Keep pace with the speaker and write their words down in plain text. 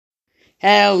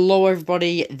Hello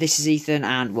everybody, this is Ethan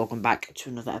and welcome back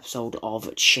to another episode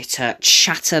of Chitter.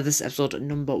 This is episode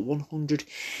number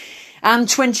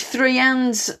 123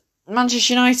 and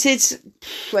Manchester United,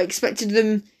 I expected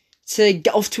them to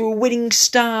get off to a winning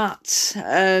start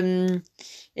in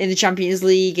the Champions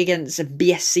League against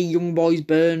BSC Young Boys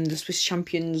Bern, the Swiss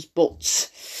champions,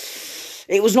 but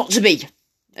it was not to be.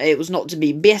 It was not to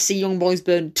be. BSC Young Boys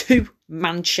Bern 2,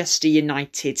 Manchester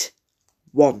United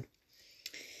 1.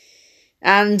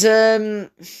 And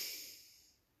I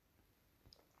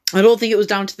don't think it was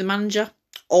down to the manager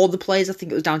or the players. I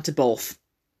think it was down to both.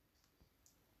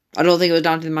 I don't think it was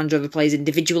down to the manager or the players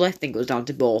individually. I think it was down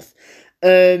to both.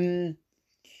 I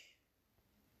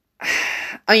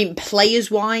mean,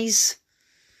 players-wise,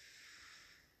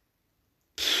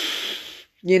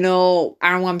 you know,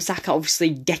 Aaron Wan-Bissaka obviously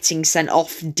getting sent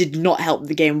off did not help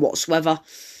the game whatsoever.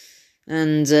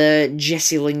 And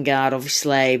Jesse Lingard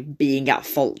obviously being at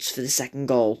fault for the second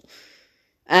goal.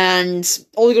 And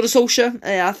Ole Gunnar Solskjaer,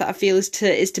 I feel, is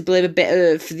to blame a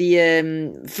bit for the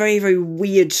very, very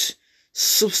weird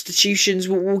substitutions.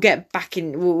 We'll get back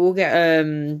in. We'll get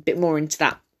a bit more into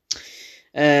that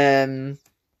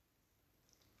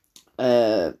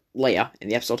later in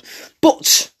the episode.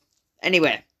 But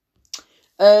anyway,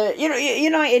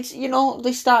 United,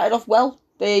 they started off well.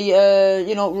 They,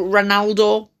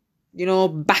 Ronaldo,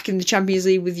 back in the Champions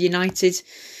League with United,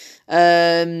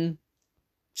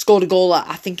 scored a goal at,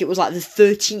 I think it was like the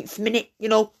 13th minute,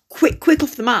 quick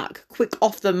off the mark.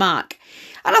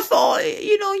 And I thought,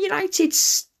 United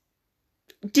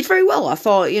did very well. I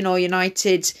thought,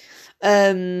 United,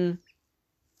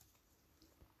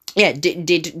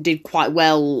 did quite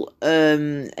well,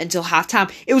 until half time.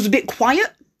 It was a bit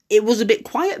quiet.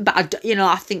 But I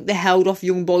think they held off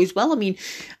Young Boys well. I mean,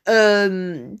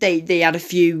 they had a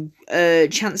few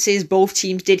chances. Both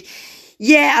teams did.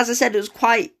 Yeah, as I said, it was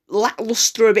quite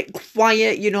lacklustre, a bit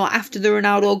quiet, after the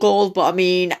Ronaldo goal. But I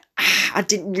mean, I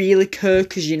didn't really care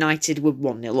because United were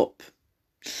 1-0 up.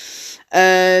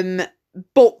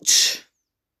 But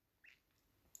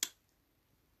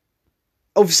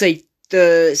obviously,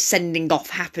 the sending off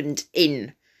happened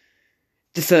in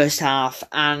the first half,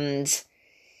 and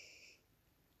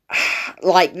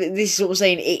like, this is what I'm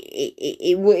saying,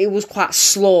 it was quite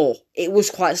slow. It was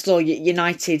quite slow.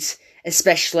 United,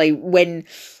 especially when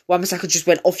Wan-Bissaka just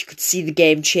went off, you could see the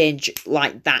game change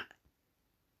like that.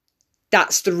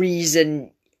 That's the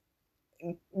reason,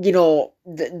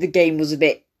 the game was a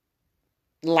bit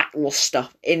lacklustre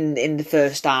in the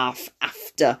first half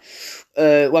after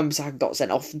Wan-Bissaka got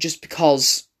sent off, just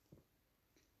because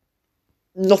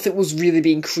nothing was really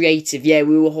being creative. Yeah,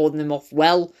 we were holding them off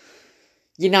well.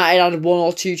 United had 1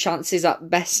 or 2 chances at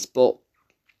best, but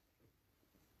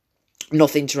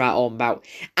nothing to write home about.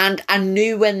 And I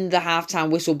knew when the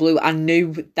halftime whistle blew, I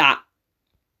knew that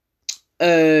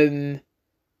that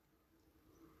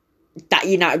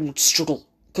United would struggle,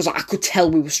 because I could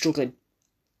tell we were struggling.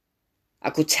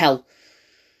 I could tell.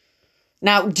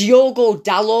 Now, Diogo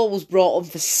Dalot was brought on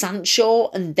for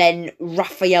Sancho, and then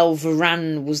Raphael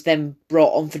Varane was then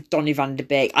brought on for Donny van de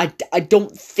Beek. I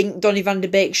don't think Donny van de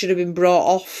Beek should have been brought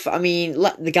off. I mean,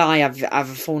 let the guy have a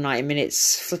full 90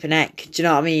 minutes, flipping heck. Do you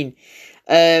know what I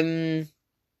mean?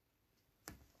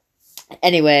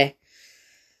 Anyway,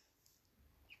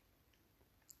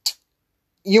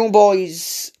 Young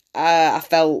Boys, I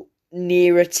felt,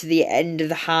 nearer to the end of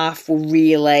the half, were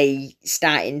really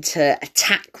starting to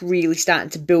attack, really starting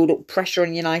to build up pressure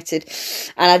on United,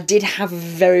 and I did have a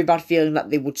very bad feeling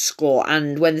that they would score.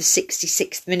 And when the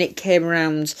 66th minute came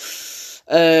around,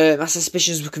 my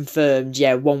suspicions were confirmed.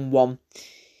 1-1.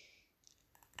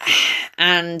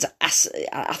 And I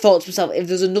thought to myself, if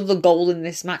there's another goal in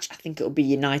this match, I think it'll be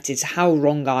United's. How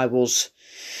wrong I was.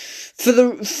 For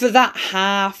that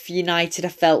half, United, I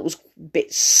felt, was a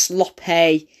bit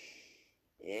sloppy.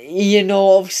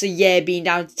 Obviously, being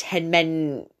down to 10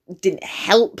 men didn't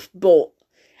help, but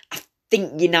I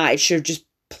think United should have just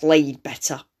played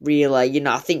better, really.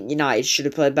 I think United should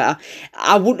have played better.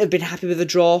 I wouldn't have been happy with a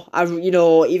draw.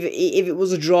 If it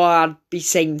was a draw, I'd be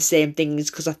saying the same things,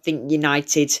 because I think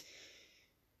United,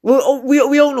 well,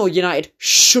 we all know United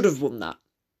should have won that.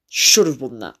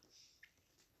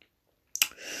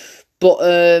 But,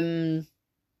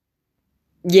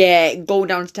 going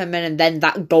down to 10 men and then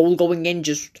that goal going in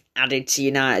just added to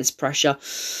United's pressure.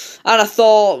 And I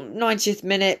thought 90th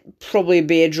minute probably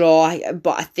be a draw,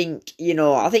 but I think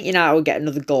United would get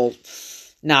another goal.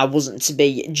 Now, it wasn't to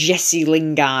be. Jesse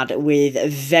Lingard with a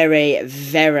very,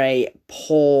 very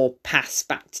poor pass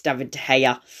back to David De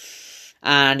Gea,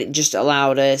 and it just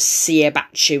allowed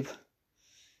Siebatchu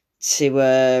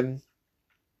to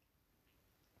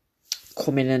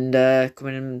come in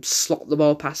and slot the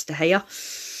ball past De Gea.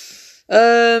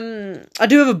 I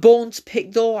do have a bone to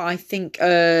pick though. I think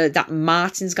that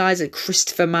Martins guy, that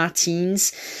Christopher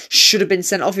Martins, should have been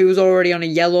sent off. He was already on a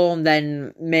yellow and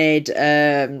then made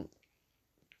I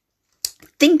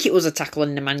think it was a tackle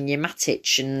on Nemanja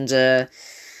Matic and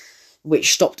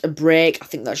which stopped a break. I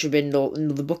think that should have been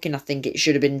another booking. I think it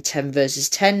should have been 10 versus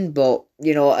 10, but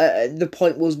the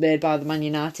point was made by the Man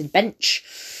United bench.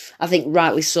 I think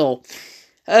rightly so.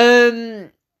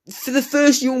 For the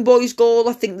first Young Boys goal,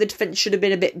 I think the defence should have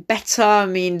been a bit better. I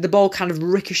mean, the ball kind of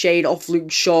ricocheted off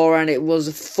Luke Shaw and it was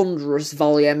a thunderous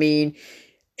volley. I mean,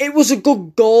 it was a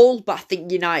good goal, but I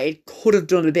think United could have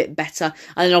done a bit better.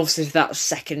 And then obviously that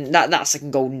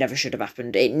second goal never should have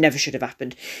happened. It never should have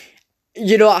happened.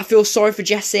 I feel sorry for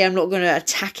Jesse. I'm not going to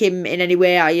attack him in any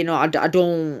way. I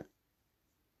don't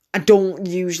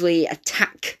usually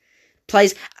attack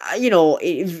players, I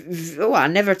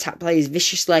never attack players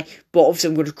viciously, but obviously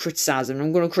I'm going to criticise him.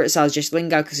 I'm going to criticise Jesse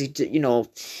Lingard because it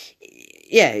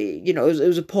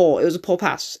was a poor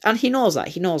pass, and he knows that.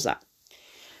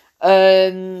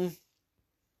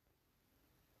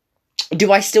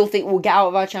 Do I still think we'll get out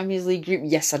of our Champions League group?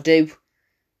 Yes, I do.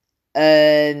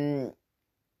 I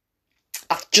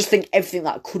just think everything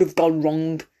that could have gone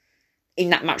wrong in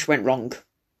that match went wrong.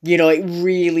 It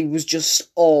really was just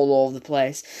all over the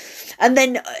place. And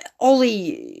then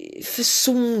Ollie, for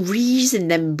some reason,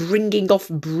 then bringing off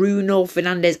Bruno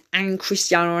Fernandes and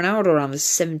Cristiano Ronaldo around the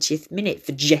 70th minute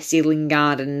for Jesse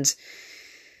Lingard and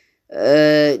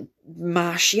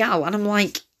Martial. And I'm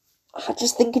like, I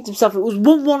just thinking to myself, it was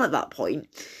 1-1 at that point.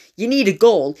 You need a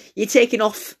goal. You're taking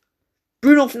off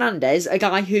Bruno Fernandes, a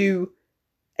guy who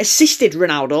assisted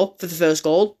Ronaldo for the first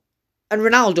goal, and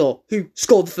Ronaldo, who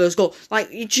scored the first goal. Like,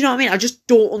 do you know what I mean? I just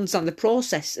don't understand the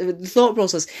thought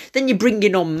process. Then you're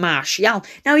bringing on Martial.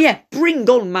 Now, yeah, bring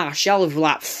on Martial if we're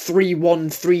like 3-1,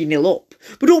 3-0 up.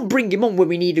 But don't bring him on when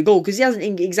we need a goal, because he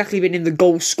hasn't exactly been in the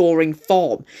goal-scoring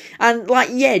form. And,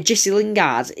 Jesse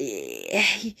Lingard,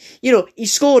 he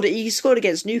scored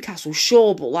against Newcastle,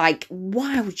 sure, but,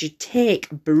 why would you take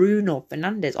Bruno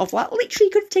Fernandes off? Literally, you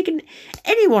could have taken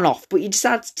anyone off, but you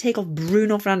decided to take off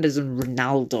Bruno Fernandes and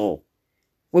Ronaldo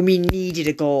when we needed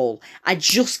a goal. I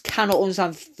just cannot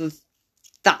understand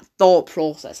that thought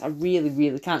process. I really,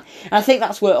 really can't. And I think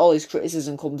that's where all his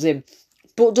criticism comes in.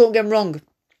 But don't get me wrong,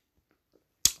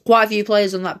 quite a few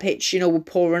players on that pitch, were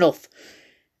poor enough.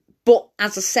 But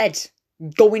as I said,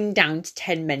 going down to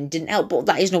 10 men didn't help. But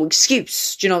that is no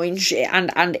excuse. Do you know what I mean?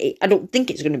 And I don't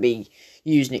think it's going to be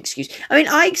used an excuse. I mean,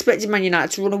 I expected Man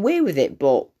United to run away with it,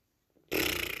 but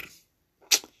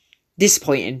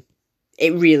disappointing.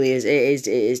 It really is. It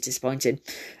is disappointing.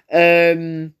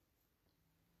 I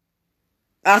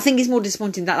think it's more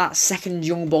disappointing that second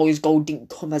Young Boys goal didn't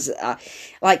come as I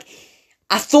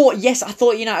thought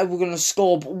United were going to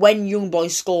score, but when Young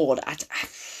Boys scored, I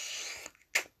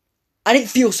didn't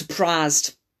feel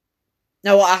surprised.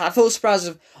 No, I felt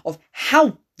surprised of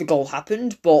how the goal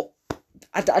happened, but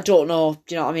I don't know.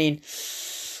 Do you know what I mean?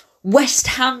 West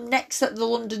Ham next at the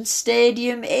London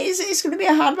Stadium. It's going to be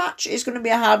a hard match.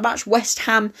 West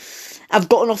Ham have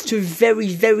gotten off to a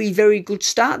very, very, very good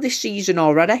start this season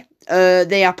already.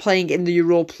 They are playing in the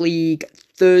Europa League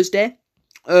Thursday.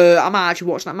 I might actually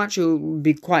watch that match. It would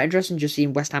be quite interesting just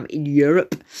seeing West Ham in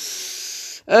Europe.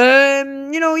 As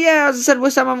I said,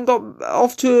 West Ham haven't got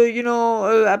off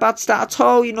to, a bad start at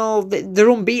all. They're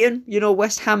unbeaten.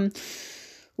 West Ham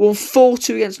won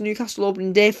 4-2 against Newcastle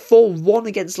opening day, 4-1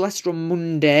 against Leicester on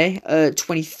Monday,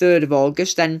 23rd of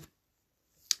August. Then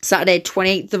Saturday,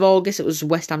 28th of August, it was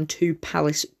West Ham 2,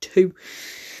 Palace 2.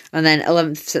 And then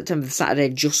 11th of September, Saturday,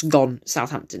 just gone,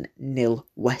 Southampton 0,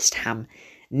 West Ham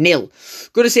 0.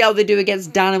 Good to see how they do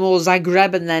against Dynamo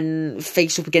Zagreb and then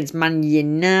face up against Man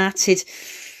United.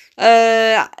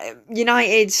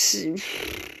 United,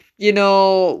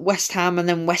 West Ham and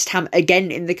then West Ham again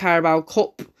in the Carabao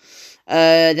Cup.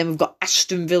 Then we've got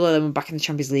Aston Villa, then we're back in the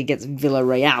Champions League against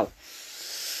Villarreal.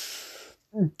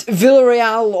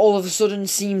 Villarreal all of a sudden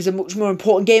seems a much more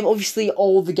important game. Obviously,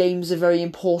 all the games are very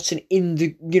important in the,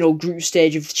 group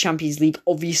stage of the Champions League,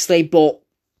 obviously, but,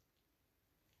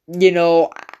 and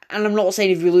I'm not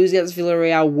saying if we lose against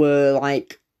Villarreal, we're,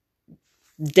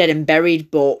 dead and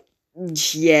buried, but,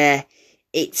 yeah,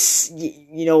 it's,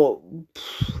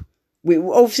 we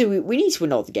need to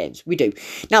win all the games. We do.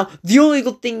 Now, the only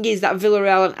good thing is that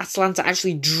Villarreal and Atalanta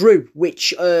actually drew,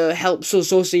 which helps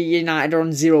us. Also, United are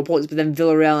on 0 points, but then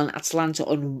Villarreal and Atalanta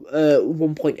on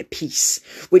 1 point apiece,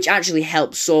 which actually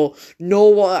helps. So,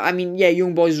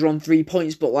 Young Boys are on 3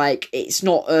 points, but, it's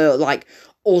not,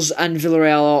 us and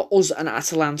Villarreal or us and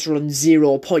Atalanta are on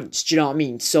 0 points. Do you know what I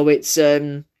mean? So it's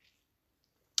I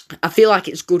feel like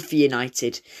it's good for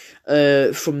United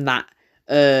from that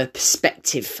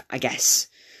perspective, I guess.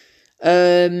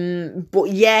 But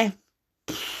yeah,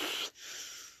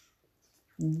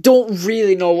 don't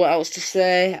really know what else to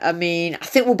say. I mean, I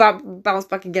think we'll bounce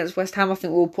back against West Ham. I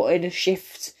think we'll put in a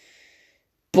shift.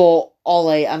 But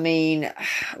Ollie, I mean,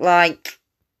 like,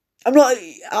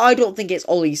 I don't think it's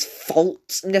Ollie's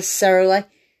fault necessarily.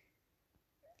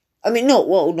 I mean,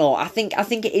 no. I think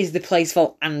it is the player's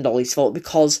fault and Ollie's fault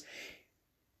because,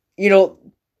 you know,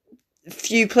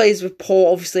 few players were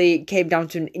poor. Obviously, it came down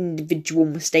to an individual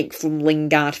mistake from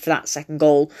Lingard for that second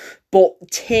goal.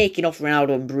 But taking off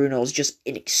Ronaldo and Bruno is just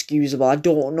inexcusable. I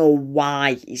don't know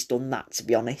why he's done that, to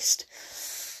be honest.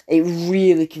 It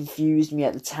really confused me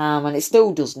at the time, and it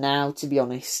still does now, to be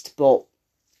honest. But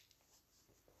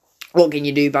what can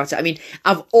you do about it? I mean,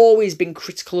 I've always been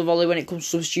critical of Ollie when it comes to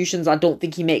substitutions. I don't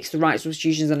think he makes the right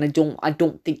substitutions, and I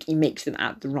don't think he makes them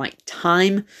at the right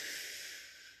time.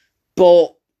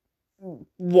 But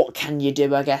what can you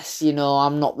do, I guess? You know,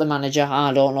 I'm not the manager.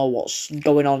 I don't know what's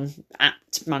going on at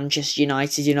Manchester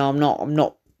United. You know, I'm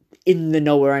not in the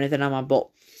know or anything, am I? But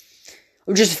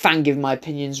I'm just a fan giving my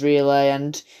opinions, really.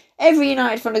 And every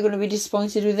United fan are going to be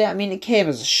disappointed with it. I mean, it came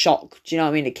as a shock. Do you know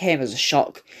what I mean? It came as a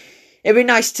shock. It'd be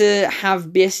nice to have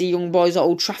BSC young boys at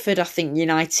Old Trafford. I think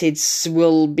United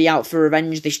will be out for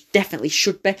revenge. They definitely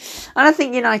should be. And I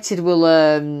think United will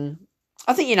win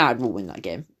that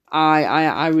game.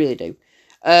 I really do.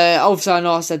 Obviously, I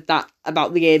know I said that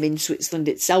about the game in Switzerland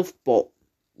itself, but,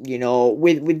 you know,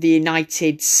 with the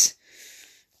United's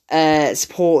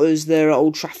supporters there at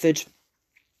Old Trafford,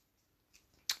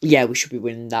 yeah, we should be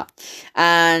winning that.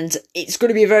 And it's going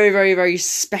to be a very, very, very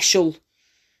special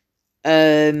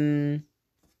going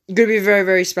to be a very,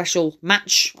 very special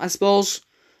match, I suppose.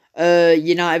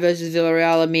 United versus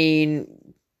Villarreal. I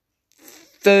mean,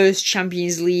 first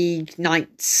Champions League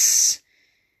nights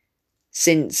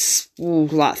since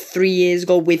like 3 years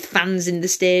ago with fans in the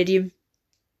stadium.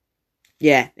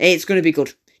 Yeah, it's going to be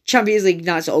good. Champions League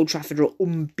nights at Old Trafford are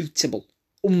unbeatable.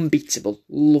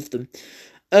 Love them.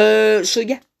 So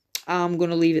yeah, I'm going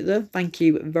to leave it there. Thank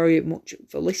you very much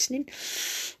for listening.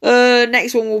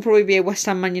 Next one will probably be a West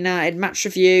Ham Man United match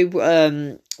review.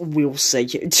 We'll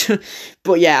see.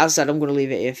 But yeah, as I said, I'm going to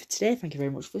leave it here for today. Thank you very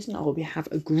much for listening. I hope you have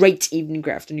a great evening,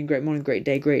 great afternoon, great morning, great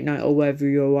day, great night, or wherever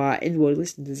you are in the world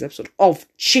listening to this episode of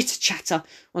Chitter Chatter.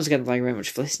 Once again, thank you very much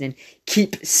for listening.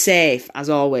 Keep safe, as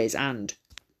always, and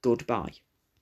goodbye.